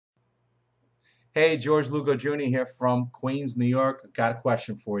Hey, George Lugo Jr. here from Queens, New York. Got a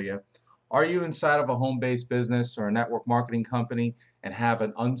question for you. Are you inside of a home-based business or a network marketing company and have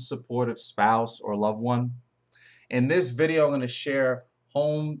an unsupportive spouse or loved one? In this video, I'm going to share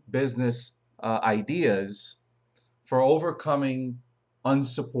home business ideas for overcoming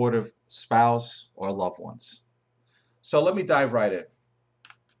unsupportive spouse or loved ones. So let me dive right in.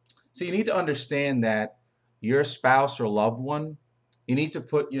 So you need to understand that your spouse or loved one, you need to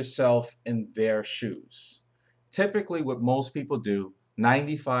put yourself in their shoes. Typically, what most people do,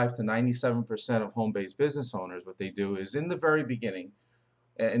 95 to 97% of home-based business owners, what they do is in the very beginning,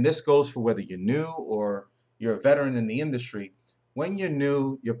 and this goes for whether you're new or you're a veteran in the industry. When you're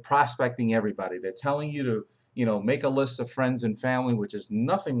new, you're prospecting everybody. They're telling you to, make a list of friends and family, which is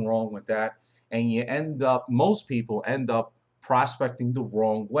nothing wrong with that. And most people end up prospecting the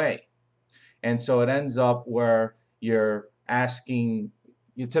wrong way. And so it ends up where you're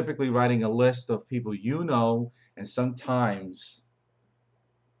typically writing a list of people and sometimes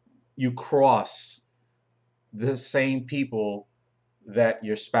you cross the same people that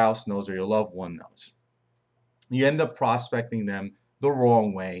your spouse knows or your loved one knows. You end up prospecting them the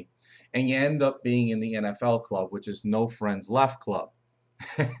wrong way, and you end up being in the NFL club, which is no friends left club.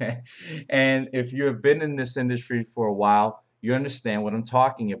 And if you have been in this industry for a while, you understand what I'm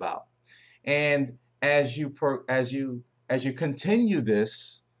talking about. And as you continue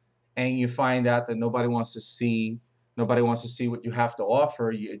this, and you find out that nobody wants to see what you have to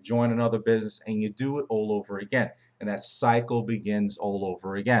offer, you join another business and you do it all over again, and that cycle begins all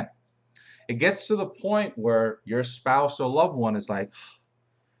over again. It gets to the point where your spouse or loved one is like,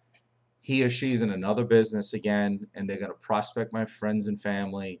 he or she's in another business again, and they're going to prospect my friends and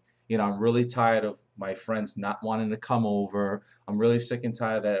family. I'm really tired of my friends not wanting to come over. I'm really sick and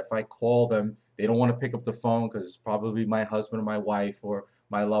tired that if I call them, they don't want to pick up the phone because it's probably my husband or my wife or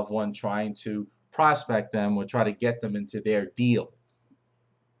my loved one trying to prospect them or try to get them into their deal.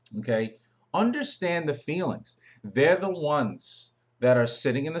 Okay? Understand the feelings. They're the ones that are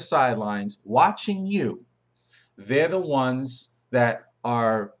sitting in the sidelines watching you. They're the ones that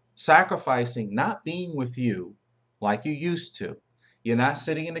are sacrificing not being with you like you used to. You're not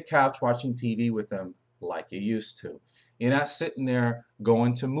sitting in the couch watching TV with them like you used to. You're not sitting there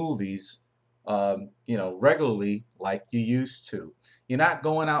going to movies, regularly like you used to. You're not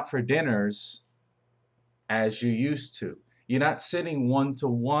going out for dinners as you used to. You're not sitting one to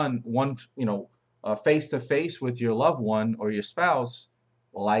one, face to face with your loved one or your spouse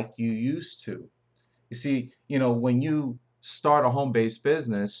like you used to. You see, when you start a home-based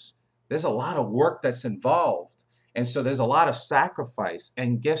business, there's a lot of work that's involved. And so there's a lot of sacrifice.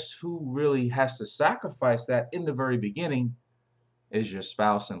 And guess who really has to sacrifice that in the very beginning is your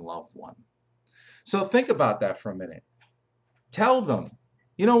spouse and loved one. So think about that for a minute. Tell them,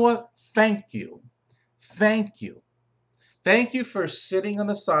 you know what? Thank you. Thank you. Thank you for sitting on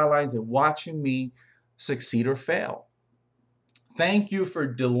the sidelines and watching me succeed or fail. Thank you for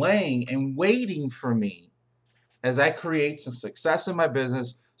delaying and waiting for me as I create some success in my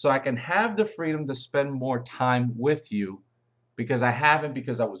business so I can have the freedom to spend more time with you because I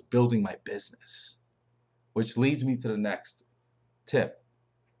was building my business. Which leads me to the next tip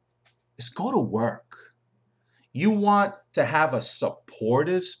is go to work. You want to have a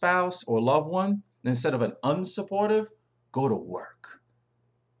supportive spouse or loved one instead of an unsupportive, go to work.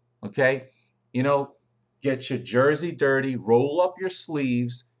 Okay? Get your jersey dirty, roll up your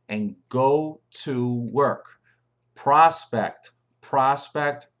sleeves, and go to work. Prospect,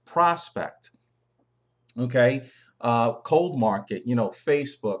 prospect, prospect. Okay? Cold market,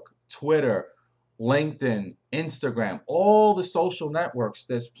 Facebook, Twitter, LinkedIn, Instagram, all the social networks.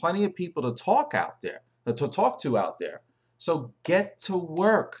 There's plenty of people to talk to out there. So get to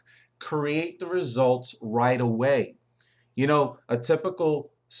work. Create the results right away. A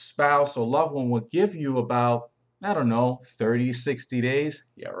typical spouse or loved one will give you about, I don't know, 30, 60 days.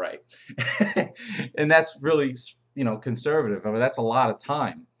 Yeah, right. And that's really, conservative. I mean, that's a lot of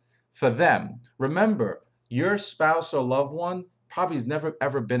time for them. Remember, your spouse or loved one probably has never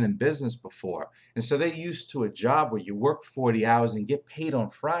ever been in business before. And so they're used to a job where you work 40 hours and get paid on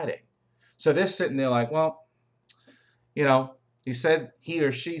Friday. So they're sitting there like, well, you know, he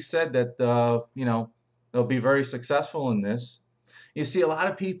or she said that, they'll be very successful in this. You see, a lot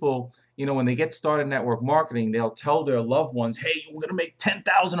of people, when they get started in network marketing, they'll tell their loved ones, hey, we're going to make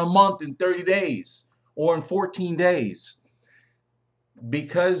 10,000 a month in 30 days or in 14 days.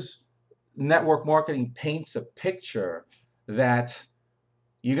 Because network marketing paints a picture that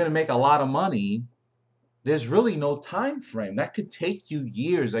you're going to make a lot of money, there's really no time frame. That could take you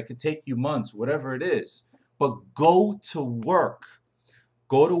years, that could take you months, whatever it is. But go to work.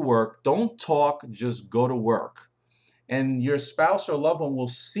 go to work. Don't talk, just go to work. And your spouse or loved one will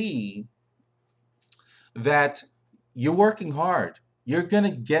see that you're working hard. You're going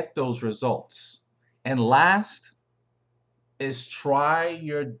to get those results. And last is try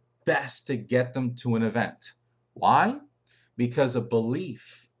your best to get them to an event. Why? Because of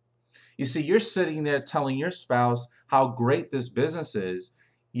belief. You see, you're sitting there telling your spouse how great this business is.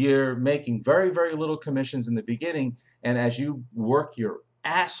 You're making very, very little commissions in the beginning. And as you work your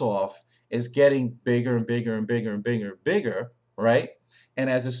ass off, it's getting bigger and bigger and bigger and bigger and bigger, right? And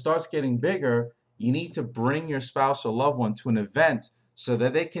as it starts getting bigger, you need to bring your spouse or loved one to an event so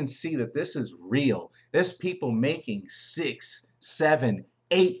that they can see that this is real. There's people making 6, 7,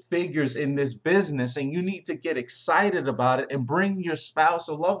 8 figures in this business, and you need to get excited about it and bring your spouse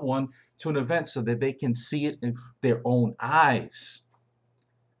or loved one to an event so that they can see it in their own eyes.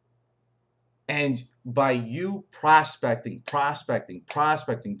 And by you prospecting,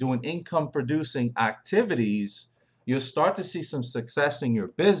 doing income producing activities, you'll start to see some success in your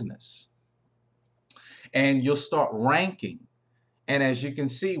business. And you'll start ranking. And as you can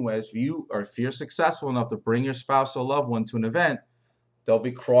see, if you're successful enough to bring your spouse or loved one to an event, they'll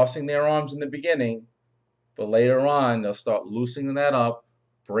be crossing their arms in the beginning, but later on, they'll start loosening that up,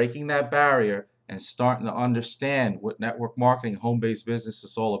 breaking that barrier, and starting to understand what network marketing, home-based business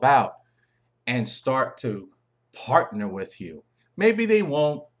is all about, and start to partner with you. Maybe they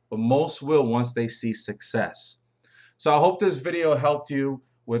won't, but most will once they see success. So I hope this video helped you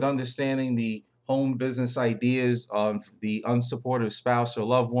with understanding the home business ideas of the unsupportive spouse or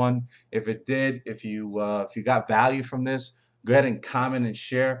loved one. If it did, if you got value from this, go ahead and comment and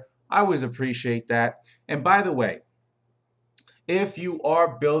share. I always appreciate that. And by the way, if you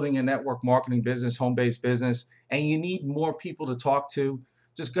are building a network marketing business, home-based business, and you need more people to talk to,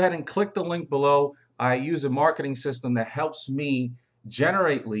 just go ahead and click the link below. I use a marketing system that helps me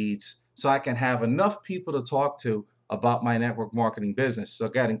generate leads so I can have enough people to talk to about my network marketing business. So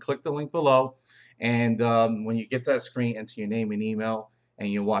go ahead and click the link below. And when you get to that screen, enter your name and email, and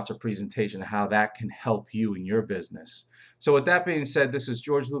you'll watch a presentation of how that can help you in your business. So with that being said, this is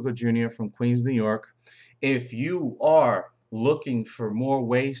George Lugo Jr. from Queens, New York. If you are looking for more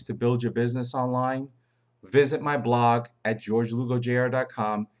ways to build your business online, visit my blog at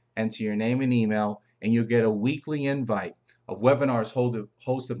georgelugojr.com, enter your name and email, and you'll get a weekly invite of webinars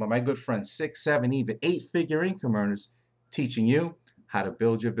hosted by my good friends, 6, 7, even 8-figure income earners, teaching you how to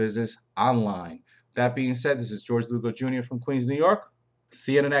build your business online. That being said, this is George Lugo Jr. from Queens, New York.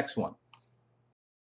 See you in the next one.